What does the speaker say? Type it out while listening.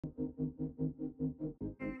Hey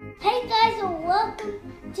guys, and welcome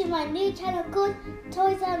to my new channel called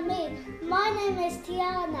Toys and Me. My name is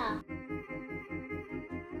Tiana.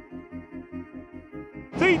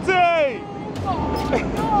 TT!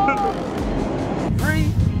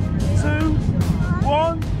 3, 2,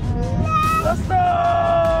 1, let's go!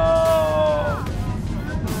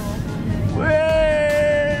 Whee!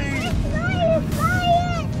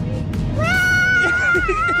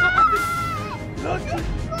 Look!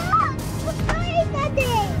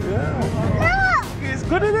 Yeah. Look! It's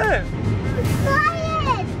good, isn't it? It's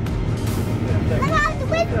flying! Look out the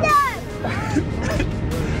window!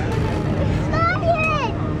 It's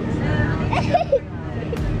flying!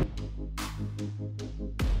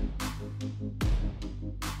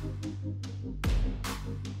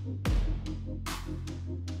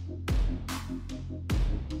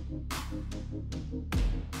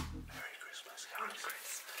 Merry Christmas, Merry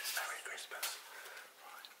Christmas, Merry Christmas.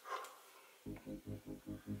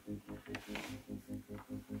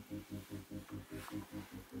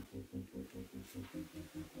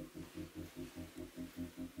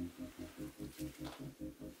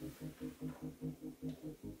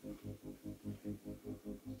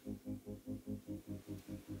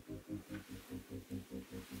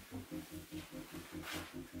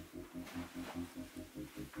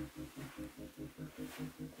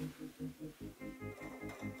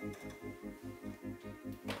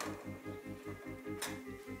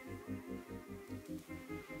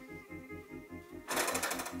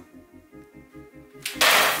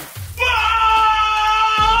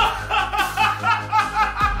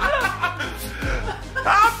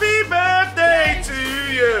 Happy birthday to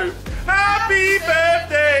you! Happy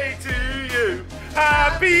birthday to you!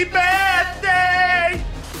 Happy birthday!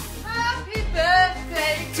 Happy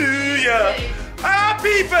birthday To you!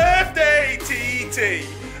 Happy birthday, TT!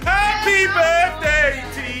 Happy birthday,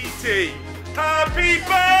 TT! Happy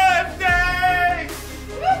birthday!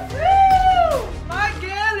 Woohoo! My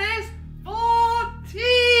girl is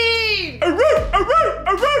 14! Aroo! Aroo!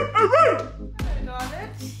 Aroo! Aroo! Hello,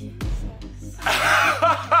 darling.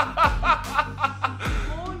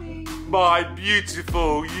 Morning. My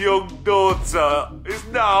beautiful young daughter is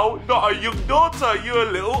now not a young daughter, you're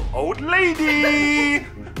a little old lady!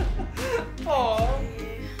 Oh.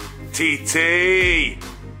 TT!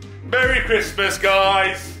 Merry Christmas,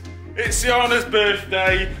 guys! It's TIANA'S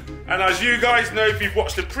birthday, and as you guys know if you've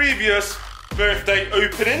watched the previous birthday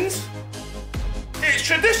openings, it's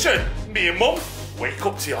tradition. Me and Mum wake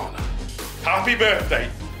up TIANA. Happy birthday!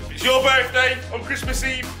 If it's your birthday on Christmas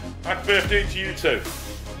Eve, happy birthday to you too.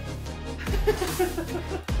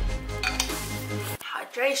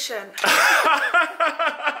 Hydration.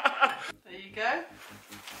 There you go.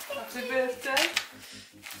 Happy birthday.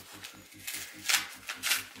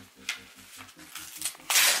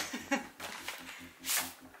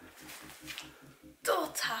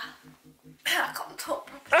 Daughter. I can't talk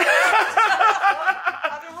properly.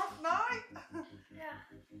 Had a rough night. Yeah.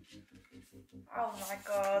 Oh my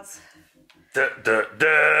god. Duh, duh, duh.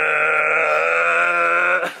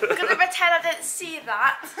 I'm gonna pretend I didn't see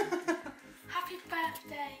that. Happy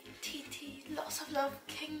birthday, TT. Lots of love,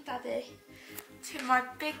 King Daddy. To my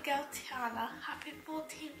big girl Tiana. Happy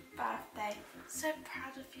 14th birthday. So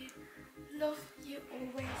proud of you. Love you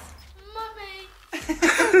always. Mummy.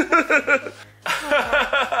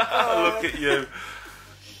 Look at you.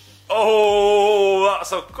 Oh,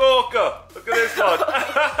 that's a corker. Look at this one.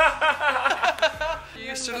 You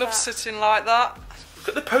used to love sitting like that. Look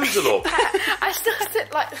at the poser look. I still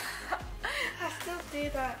sit like that. I still do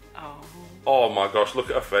that. Oh. Oh my gosh, look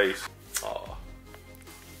at her face. Oh.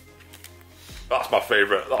 That's my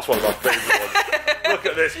favourite. That's one of my favourite ones. Look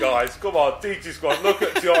at this, guys. Come on, TT squad. Look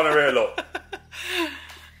at TIANA here, look.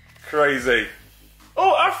 Crazy.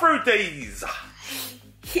 Oh, Afro days.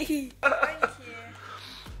 Thank you.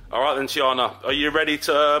 All right then, TIANA. Are you ready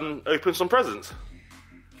to open some presents?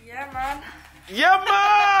 Yeah, man. Yeah,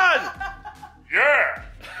 man! Yeah!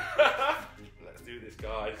 Let's do this,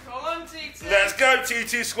 guys. Come on, TT. Let's go,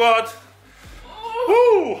 TT squad.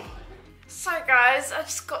 Woo! So guys, I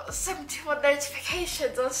just got 71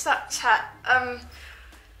 notifications on Snapchat.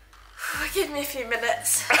 Give me a few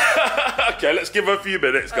minutes. Okay, let's give her a few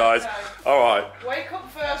minutes, guys. Okay. All right. Wake up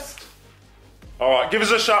first. All right, give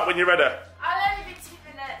us a shout when you're ready. I'll only be 2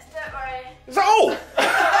 minutes, don't worry. Is that all?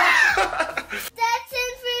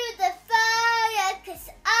 Dancing through the fire, 'cause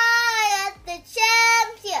I am the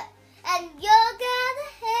champion, and you're gonna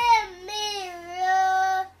hear me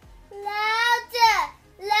roar louder,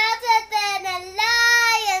 louder than a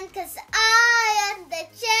lion, 'cause I am the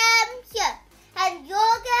champion, and you're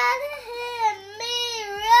gonna hear me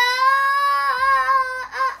roar.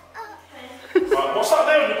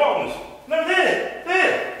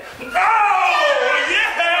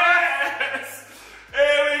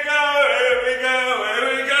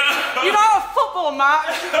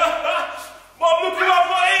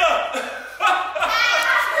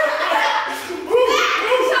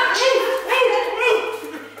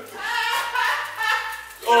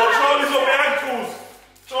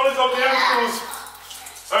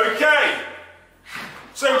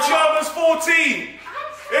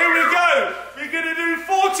 You're gonna do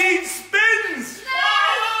 14 spins!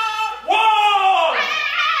 1,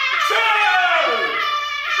 2,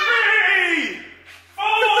 3, 4,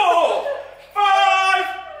 5,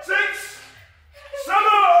 6, 7,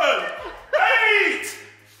 8,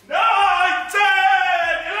 9, 10,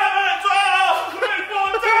 11, 12, 13,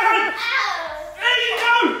 14, 10! There you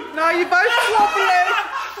go! Now you're both wobbling.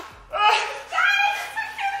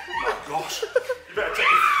 Oh gosh. You better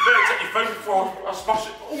take your phone before I smash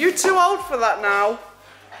it. You're too old for that now.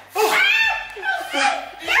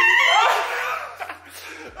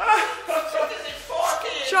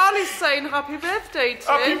 Charlie's saying happy birthday to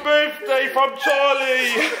Happy you. birthday from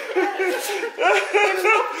Charlie!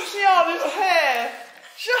 Tiana's hair.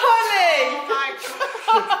 Charlie! Oh my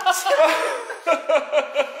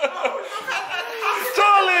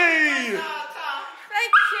Charlie!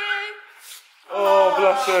 Thank you. Oh,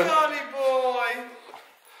 bless her. Charlie boy.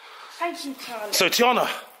 Thank you, Charlie. So, Tiana,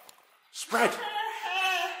 spread.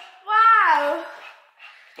 Wow.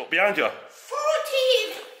 Look behind you. 14.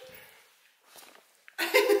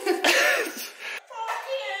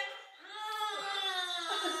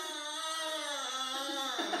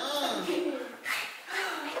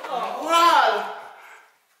 Wow.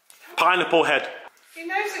 Pineapple head. He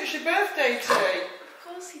knows it's your birthday today. Of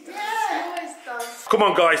course he does. He always does. Come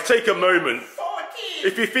on, guys, take a moment. 14.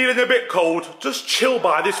 If you're feeling a bit cold, just chill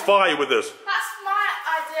by this fire with us. That's my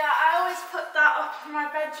idea. I always put that up in my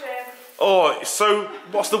bedroom. Oh, so,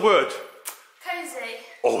 what's the word? Cozy.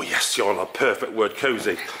 Oh, yes, Tiana, perfect word,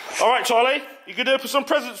 cosy. All right, Charlie, you can open some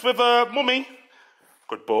presents with Mummy.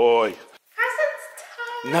 Good boy. Presents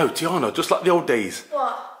time. No, Tiana, just like the old days.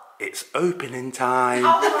 What? It's opening time.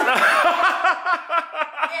 Oh it's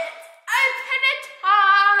opening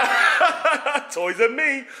time. Toys and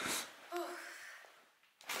me.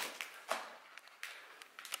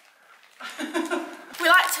 We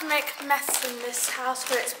like to make a mess in this house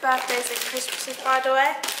for its birthdays and Christmases, by the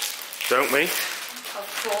way. Don't we? Of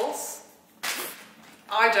course.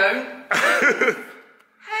 I don't.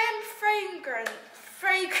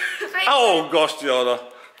 Fragrant. Oh, gosh, Tiana.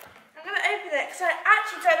 I'm going to open it because I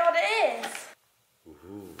actually don't know what it is.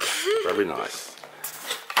 Ooh, very nice.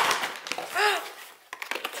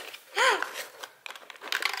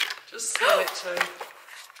 Just smell it too.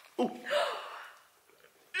 Ooh.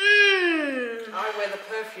 I wear the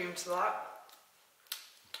perfume to that.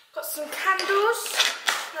 Got some candles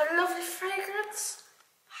and a lovely fragrance.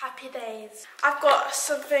 Happy days. I've got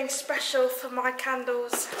something special for my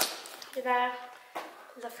candles. You know,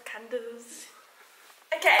 love candles.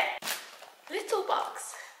 Okay, little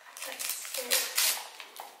box. Let's see.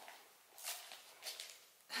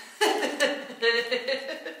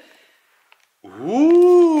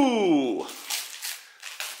 Ooh.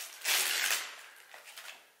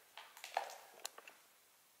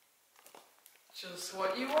 Just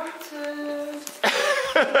what you wanted.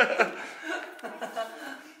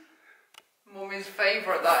 Mummy's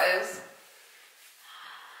favourite, that is.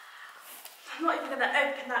 I'm not even going to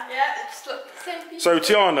open that yet. It just looks so beautiful. So,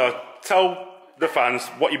 Tiana, tell the fans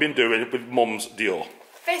what you've been doing with Mum's Dior.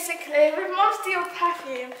 Basically, with Mom's Dior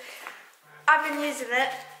perfume, I've been using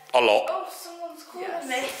it. A lot. Oh, someone's calling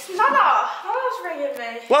me. It's Nana. Nana's ringing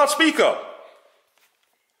me. Loudspeaker.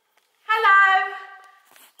 Hello.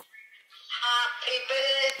 Happy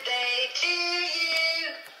birthday to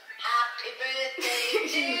you. Happy birthday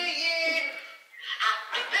to you.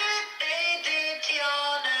 Happy birthday, dear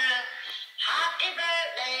Tiana. Happy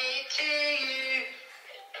birthday to you.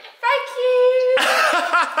 Thank you.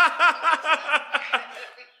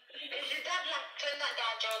 Is your dad turn that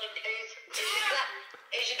down, Jordan, please?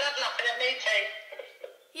 Is your dad laughing at me too?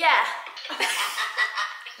 Yeah.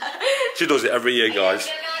 She does it every year, guys.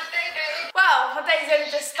 Have a nice day, baby. Well, my day's only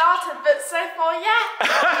just started, but so far, yeah. Oh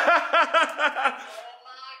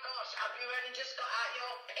my gosh, have you only just got out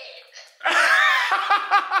your pit?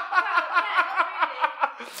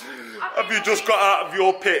 Have you just got out of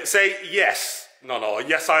your pit? Say yes. No,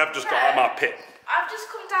 yes, I have just got out of my pit. I've just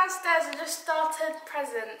come downstairs and just started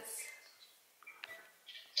presents.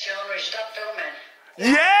 Tiana, is your dad filming?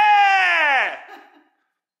 Yeah!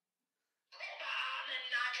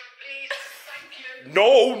 Nigel, please. Thank you.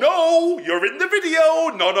 No, you're in the video.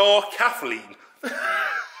 No, Kathleen.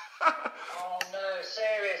 Oh no,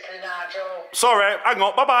 seriously, Nigel. Sorry, hang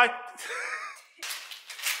on, bye-bye.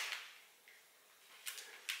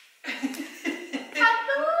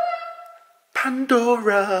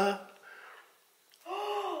 Pandora.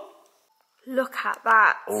 Look at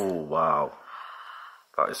that. Oh, wow.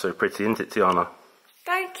 That is so pretty, isn't it, Tiana?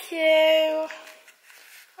 Thank you.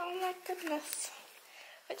 Oh my goodness.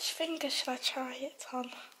 Which finger should I try it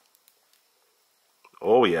on?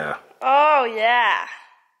 Oh yeah. Oh yeah.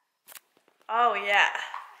 Oh yeah.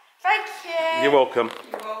 Thank you. You're welcome.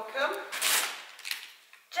 You're welcome.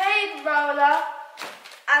 Jade roller,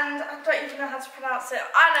 and I don't even know how to pronounce it.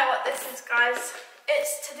 I know what this is, guys.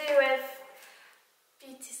 It's to do with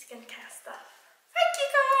beauty skincare stuff. Thank you,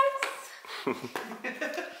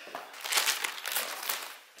 guys.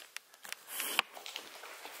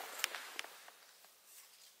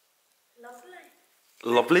 Lovely.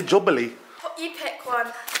 Lovely jubbly. You pick one.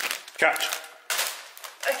 Catch.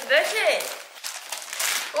 Okie dokie.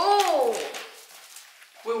 Ooh.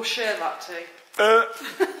 We'll share that tea.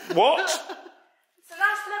 What? It's a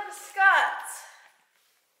nice leather skirt.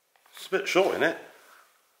 It's a bit short, isn't it?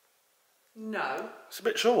 No. It's a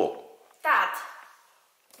bit short. Dad.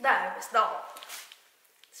 No, it's not.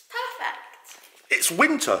 It's perfect. It's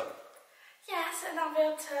winter. Yes, and I'll be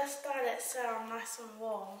able to style it so I'm nice and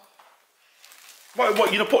warm.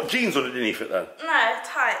 What, you gonna put jeans underneath it then? No,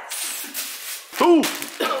 tights. Ooh!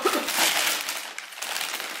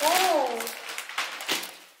 Ooh.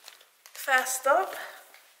 First up.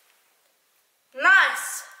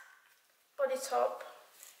 Nice. Body top.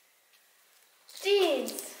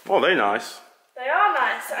 Jeans. Oh, they're nice. They are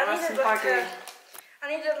nice. Nice and baggy. I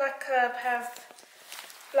needed like a pair of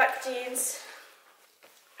black jeans.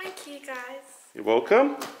 Thank you, guys. You're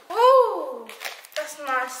welcome. Ooh, that's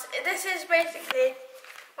nice. This is basically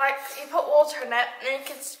like you put water in it and you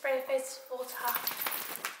can spray your face with water.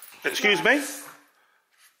 Excuse me?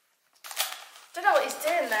 Don't know what he's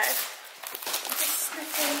doing though. He's just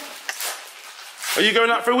sniffing. Are you going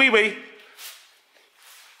out for a wee-wee?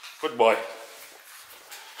 Good boy.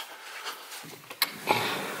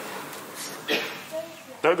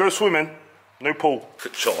 Don't go swimming. No pool.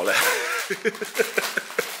 Good Charlie.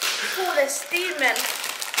 Pool is steaming.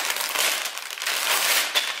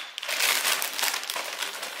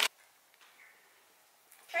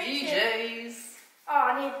 Thank you. PJs. Oh,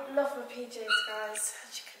 I need love my PJs, guys,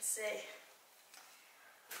 as you can see.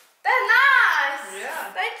 They're nice!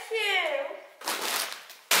 Yeah. Thank you!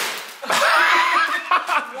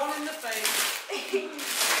 One in the face.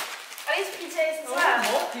 Are these PJs as Oh,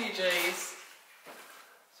 well? more PJs.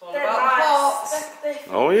 It's all They're about the nice. parts. They're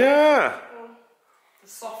Oh, yeah. cool. They're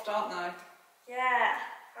soft, aren't they? Yeah,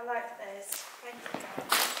 I like those. Thank you,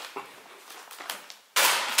 guys.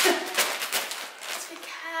 Just be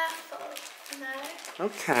careful, you know?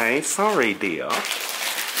 Okay, sorry, dear.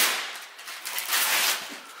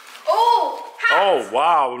 Oh, hat! Oh,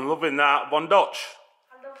 wow, I'm loving that. One Dutch.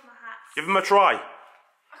 I love my hats. Give him a try.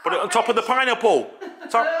 Put it on top of the pineapple.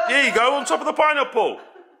 Here you go, on top of the pineapple.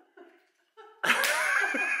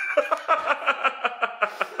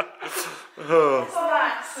 It's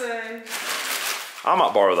nice. I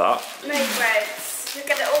might borrow that. No grapes. You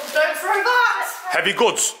get it all. Don't throw that! Heavy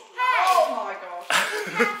goods. Hey! Oh my god.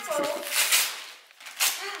 Careful.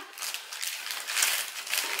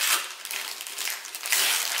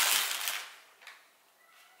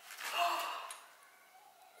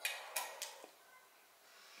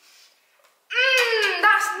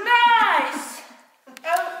 That's nice.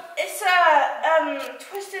 It's a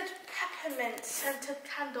twisted peppermint scented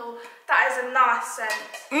candle. That is a nice scent.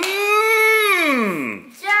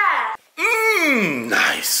 Mmm. Yeah. Mmm.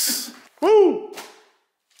 Nice. Woo.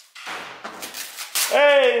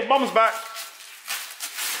 Hey, Mum's back.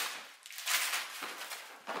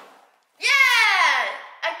 Yeah.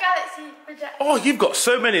 A galaxy projector. Oh, you've got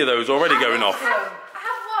so many of those already going off. I have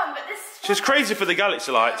one, but this. She's crazy for the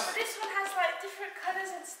galaxy lights. But this one has like different colours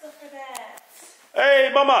and stuff in it.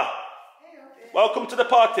 Hey, Mama. Welcome to the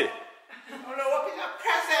party. I'm gonna open up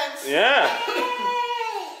presents. Yeah.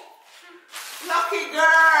 Lucky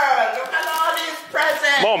girl, look at all these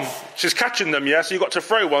presents. Mom, she's catching them, yeah? So you've got to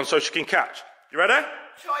throw one so she can catch. You ready?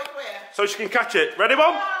 Show it where? So she can catch it. Ready,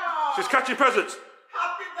 Mom? Wow. She's catching presents.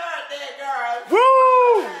 Happy birthday, girl.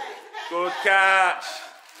 Woo! Good catch.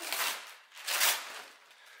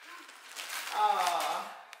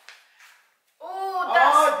 Oh,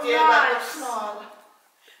 that's Oh dear, that nice. looks small.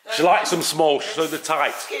 She likes them small, so they're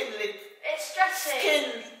tight. Skinly. It's stretchy.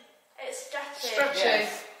 Skin. It's stretchy. Stretchy.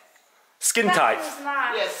 Yes. Skin That tight. was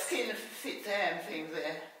nice. Yes, skin fit and things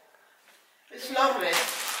there. It's lovely.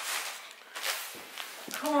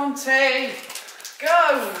 Come on, T.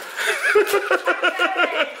 Go.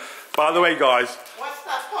 By the way, guys, What's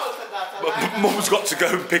that polka dot? I like that Mum's got to go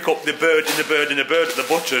and pick up the bird and the bird and the bird at the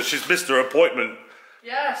butcher. She's missed her appointment.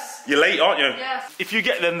 Yes. You're late, aren't you? Yes. If you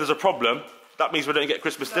get them, there's a problem. That means we don't get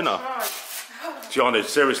Christmas dinner. That's right. Tiana,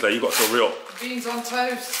 seriously, you've got to hurry up. Beans on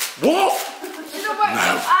toast. What? You know what?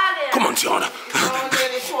 Earlier. Come on, Tiana. Oh,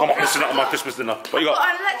 nearly I'm not missing out on my Christmas dinner. What you Got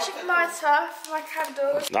got? an electric lighter for my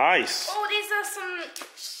candles. Nice. Oh, these are some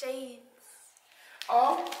shades.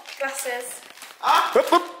 Oh. Glasses.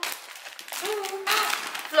 Whoop, whoop.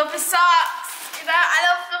 Fluffy socks. You know, I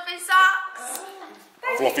love fluffy socks.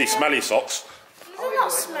 Fluffy, smelly socks. They're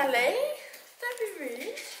not smelly. Don't be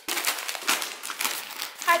rude.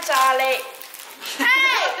 Hi, Charlie.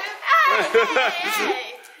 Hey!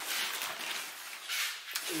 Hey!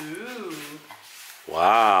 Ooh.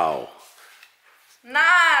 Wow.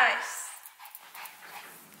 Nice.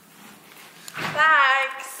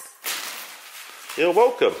 Thanks. You're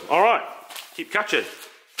welcome. All right. Keep catching.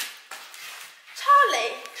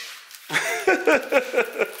 Charlie.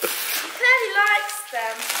 Clearly likes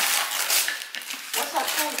them. What's that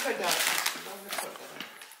polka dot?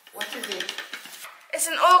 What is it? It's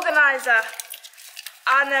an organizer.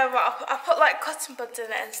 I know what I put like cotton buds in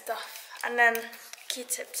it and stuff, and then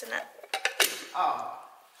Q-tips in it. Oh.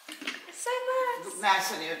 It's so nice. Look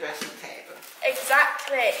nice on your dressing table.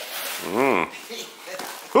 Exactly.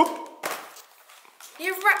 Whoop.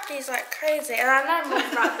 You wrap these like crazy, and I know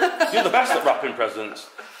Mum wrapped them. You're the best at wrapping presents.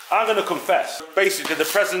 I'm going to confess. Basically, the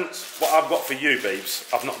presents, what I've got for you, babes,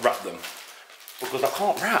 I've not wrapped them. Because I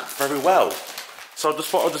can't wrap very well. So I just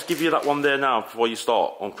thought I'd just give you that one there now before you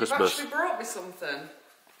start on You've Christmas. actually brought me something.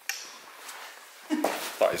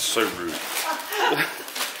 That is so rude.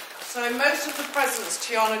 So most of the presents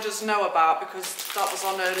Tiana does know about because that was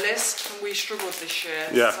on her list and we struggled this year.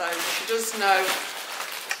 Yeah. So she does know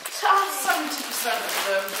 70% of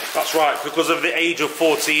them. That's right, because of the age of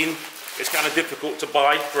 14, it's kind of difficult to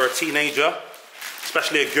buy for a teenager,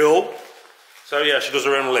 especially a girl. So yeah, she does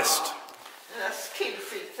her own list. That's a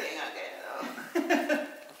skin-free thing again, though.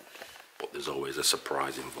 But there's always a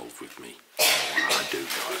surprise involved with me. I do,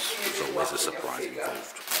 guys. There's always a surprise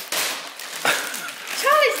involved.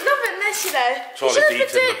 Charlie's loving this, you know. Charlie's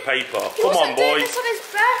eating the paper. He Come on, wasn't doing boy. this on his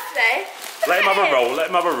birthday. Let him have a roll. Let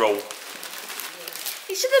him have a roll.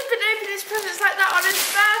 He should have been opening his presents like that on his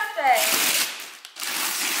birthday.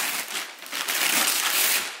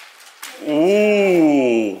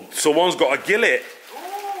 Ooh, someone's got a gillet. Ooh.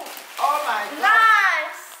 Oh my God.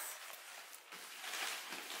 Nice.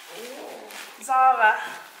 Zara.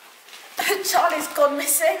 Charlie's gone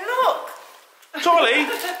missing. Look. Charlie?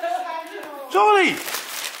 Charlie!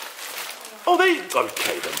 Oh, they...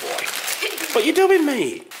 Okay then, boy. What you doing,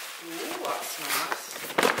 mate? Ooh, that's nice.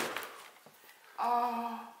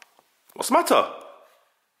 Oh. What's the matter?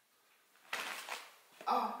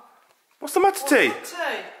 Oh. What's the matter, T? What's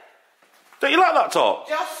Don't you like that top?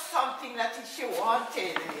 Just something that she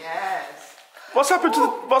wanted, yes. What's happened to the...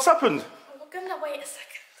 What's happened? We're gonna wait a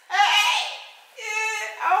second. Hey!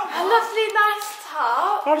 Yeah. Oh. A lovely, nice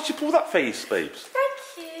top. How did you pull that face, babes? Thank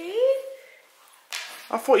you.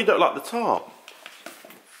 I thought you don't like the top.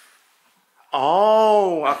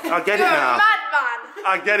 Oh, I get it You're now. a madman.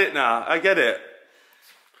 I get it now. I get it.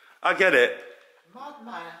 I get it.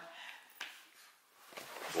 Madman.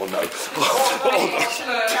 Oh no.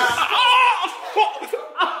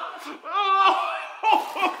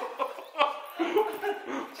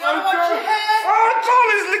 Oh,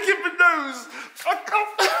 Charlie's licking my nose. I can't.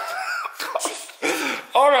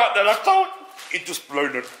 All right then. I told. It just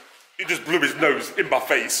blown it. It just blew his nose in my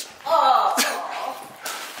face.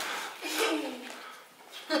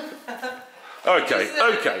 Okay.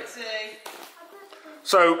 Okay.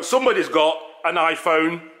 So somebody's got an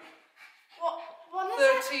iPhone. What is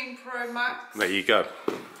it? 13 Pro Max. There you go.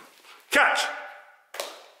 Catch.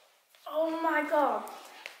 Oh my god.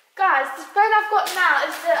 Guys, the phone I've got now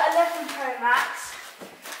is the 11 Pro Max.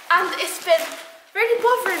 And it's been really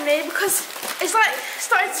bothering me because it's like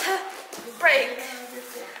starting to break.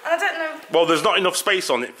 And I don't know. Well, there's not enough space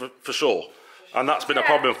on it for sure. And that's been a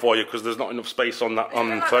problem for you because there's not enough space on that It's been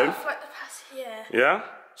like phone. that for like the past year. Yeah?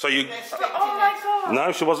 So you... But, oh my god.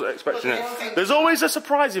 No, she wasn't expecting it. There's always a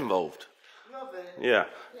surprise involved. Yeah.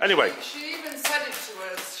 Anyway. She even said it to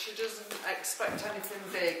us. She doesn't expect anything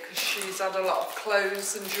big because she's had a lot of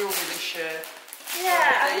clothes and jewellery this year. Yeah,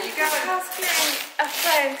 There I you go. was getting a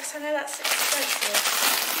phone because I know that's expensive.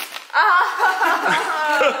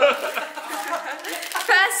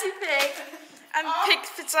 Percy Pig and Pig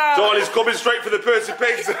Pajamas. Charlie's coming straight for the Percy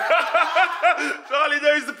Pigs. Charlie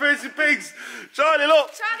knows the Percy Pigs. Charlie,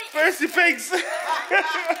 look. Charlie- Percy Pigs.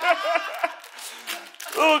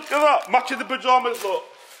 Look at that. Matching the pyjamas, look.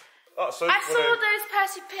 That's so I funny. saw those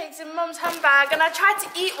Percy Pigs in Mum's handbag and I tried to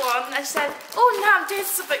eat one and I said, oh no, I'm doing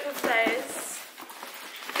something with those.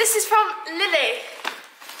 This is from Lily.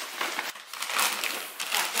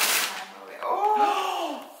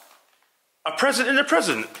 A present in a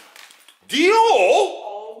present. Dior?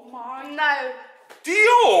 Oh my. No.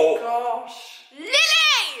 Dior! Gosh.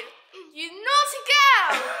 Lily! You naughty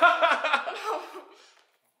girl!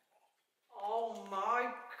 Oh my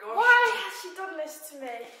gosh. Why has she done this to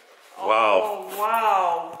me? Wow. Oh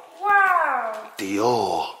wow. Wow.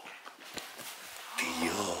 Dior.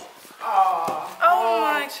 Dior. Oh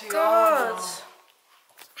my Tiana. god.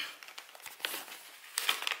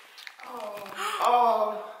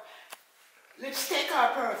 Oh. Lipstick or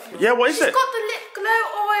perfume? Yeah, what is She's it? got the lip glow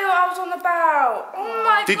oil I was on about. Oh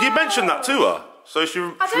my god. Did you mention that to her? So she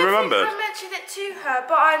I don't remembered? think I mentioned it to her,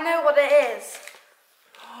 but I know what it is.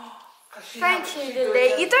 Thank you,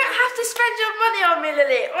 Lily. You don't have to spend your money on me,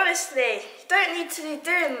 Lily. Honestly, you don't need to be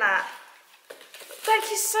doing that. Thank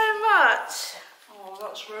you so much. Oh,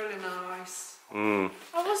 that's really nice. Mm.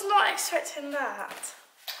 I was not expecting that.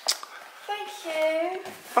 Thank you.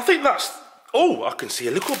 I think that's... Oh, I can see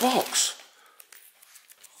a little box.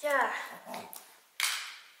 Yeah,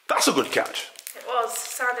 That's a good catch. it was.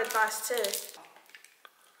 Sounded nice too.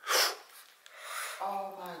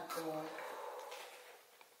 Oh my god.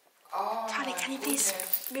 Oh Charlie, my can you please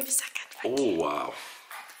goodness. move a second? Oh, wow.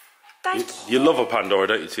 Thank You love a Pandora,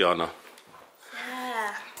 don't you, Tiana?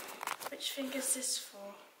 Yeah. Which finger's this for?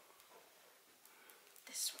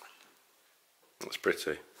 This one. That's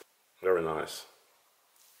pretty. Very nice.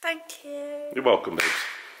 Thank you. You're welcome, babes.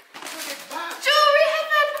 Jewelry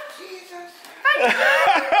heaven! Jesus. Thank you!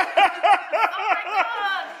 Oh my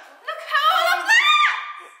god! Look at all of that!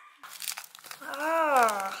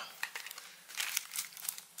 Ah,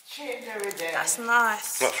 Change every day. that's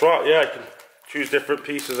nice. That's right, yeah. You can choose different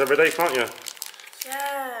pieces every day, can't you?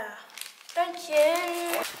 Yeah. Thank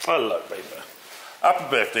you. Hello, baby. Happy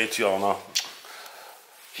birthday, Tiana.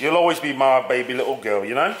 You'll always be my baby little girl,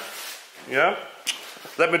 you know? Yeah?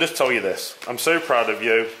 Let me just tell you this. I'm so proud of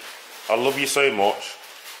you. I love you so much.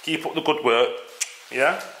 Keep up the good work.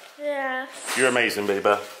 Yeah? Yeah. You're amazing, baby.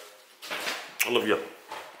 I love you.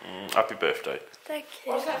 Happy birthday. Thank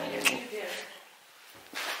you. What's that you need here?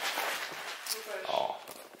 Oh.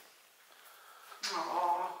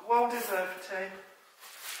 Oh, well deserved tea.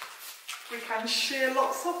 We can share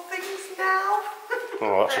lots of things now.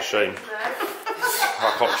 Oh, that's a shame.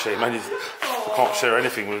 I can't share anything. I can't share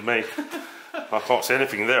anything with me. I can't see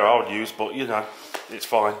anything there I would use, but you know, it's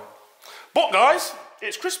fine. But guys,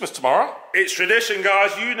 it's Christmas tomorrow. It's tradition,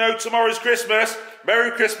 guys. You know tomorrow's Christmas.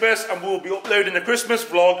 Merry Christmas, and we'll be uploading a Christmas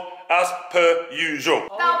vlog as per usual.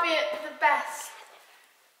 That'll be the best.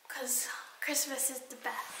 Because Christmas is the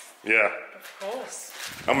best. Yeah. Of course.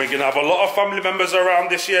 And we're going to have a lot of family members around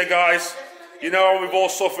this year, guys. You know how we've all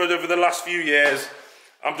suffered over the last few years.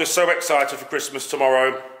 I'm just so excited for Christmas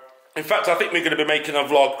tomorrow. In fact, I think we're going to be making a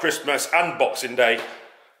vlog Christmas and Boxing Day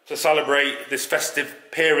to celebrate this festive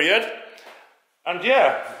period. And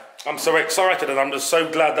yeah, I'm so excited, and I'm just so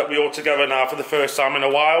glad that we're all together now for the first time in a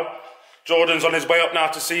while. Jordan's on his way up now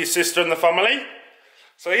to see his sister and the family.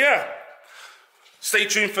 So yeah, stay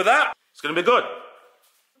tuned for that. It's going to be good.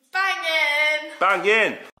 Banging! Bang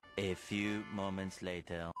in. A few moments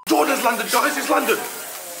later. Jordan's landed, guys, it's landed.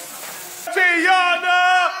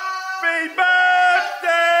 Tiana, happy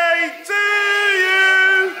birthday to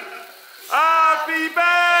you. Happy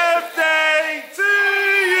birthday to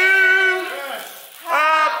you.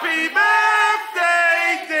 Happy birthday,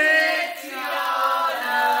 dear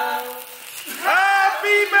Tiana.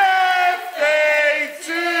 Happy birthday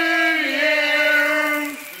to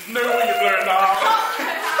you. No way you're blurring that.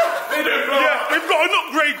 They don't blow. Yeah, we've got an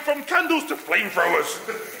upgrade from candles to flamethrowers.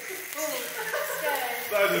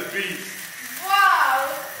 That is a beast. Wow!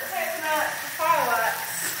 It's like the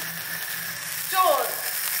fireworks. George!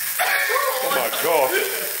 Oh my god.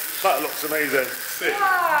 That looks amazing.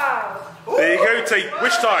 Wow! There you go, T.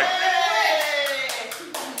 Which time?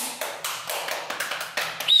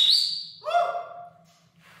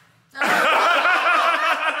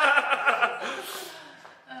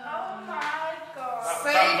 Oh my god.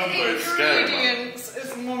 Same is scary, man. ingredients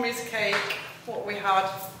as Mummy's cake, what we had.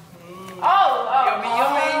 Oh, Yummy,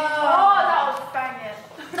 yummy. Oh, that was banging.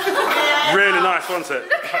 Really nice, wasn't it?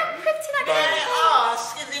 Look how pretty that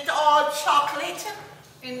Ask, is it all chocolate?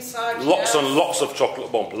 Inside, Lots yeah. and lots of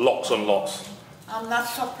chocolate bomb. Lots and lots. I'm not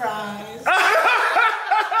surprised.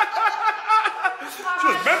 She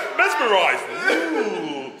was mesmerised.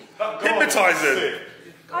 Ooh. Hypnotising.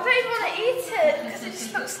 I don't even want to eat it because it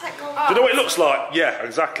just looks like gold. Do you know what it looks like? Yeah,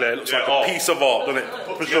 exactly. It looks like a piece of art, doesn't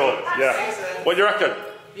it? For sure. Yeah. What do you reckon?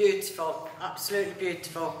 Beautiful. Absolutely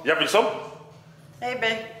beautiful. You having some?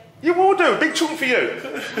 Maybe. You will do. Big chunk for you.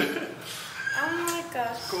 Oh my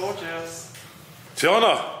gosh. Gorgeous.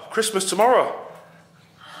 Tiana, Christmas tomorrow.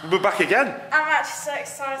 We'll be back again. I'm actually so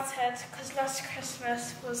excited because last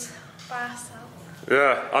Christmas was by ourselves.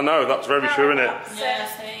 Yeah, I know, that's very true, isn't it? Yeah,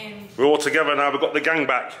 same. We're all together now, we've got the gang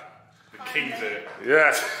back. The king's here.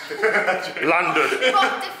 Yeah. Landed. We've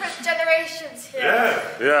got different generations here.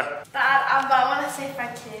 Yeah. Dad, Amber, I want to say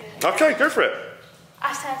thank you. Okay, go for it.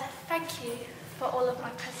 I said thank you for all of my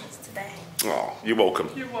presents today. Oh, you're welcome.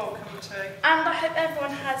 You're welcome too. And I hope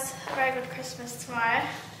everyone has a very good Christmas tomorrow.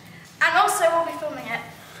 And also, we'll be filming it.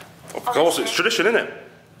 Of course, it's tradition, isn't it?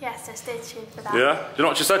 Yeah, so stay tuned for that. Yeah. Do you know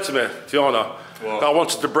what she said to me, Tiana? What? I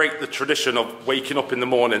wanted to break the tradition of waking up in the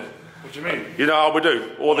morning. What do you mean? You know how we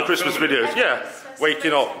do? All the Christmas filming? videos. Yeah.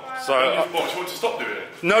 Waking up. So. What, she wants to stop doing it?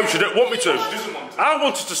 No, she didn't want me to. She doesn't want to. I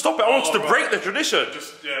wanted to stop it. I wanted to break the tradition.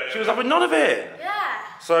 She was having none of it. Yeah.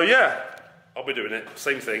 So yeah, I'll be doing it.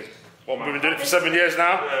 Same thing. What, we've been doing it for 7 years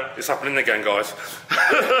now. Yeah. It's happening again, guys. Got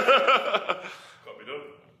to be done.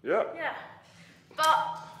 Yeah. Yeah.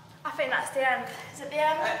 But I think that's the end. Is it the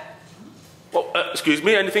end? Well, excuse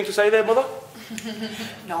me. Anything to say there, mother?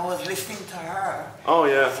 No, I was listening to her. Oh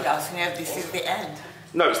yeah. She asked me if this is the end.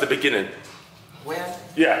 No, it's the beginning. Well,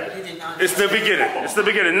 Yeah. you did not. It's the beginning. It's the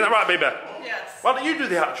beginning. Isn't that right, baby? Yes. Why don't you do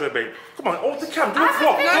the outro, babe? Come on, hold the cam. Do it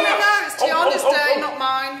vlog. No, it's Tiana's oh, day, oh. not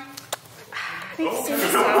mine. I need to see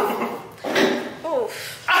myself. Oh.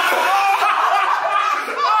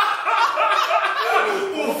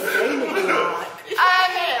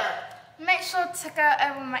 Make sure to go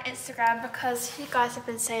over my Instagram because you guys have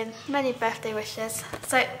been saying many birthday wishes.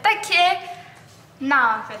 So thank you.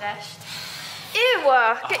 Now I'm finished. Ew,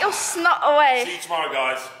 get your snot away. See you tomorrow,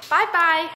 guys. Bye bye.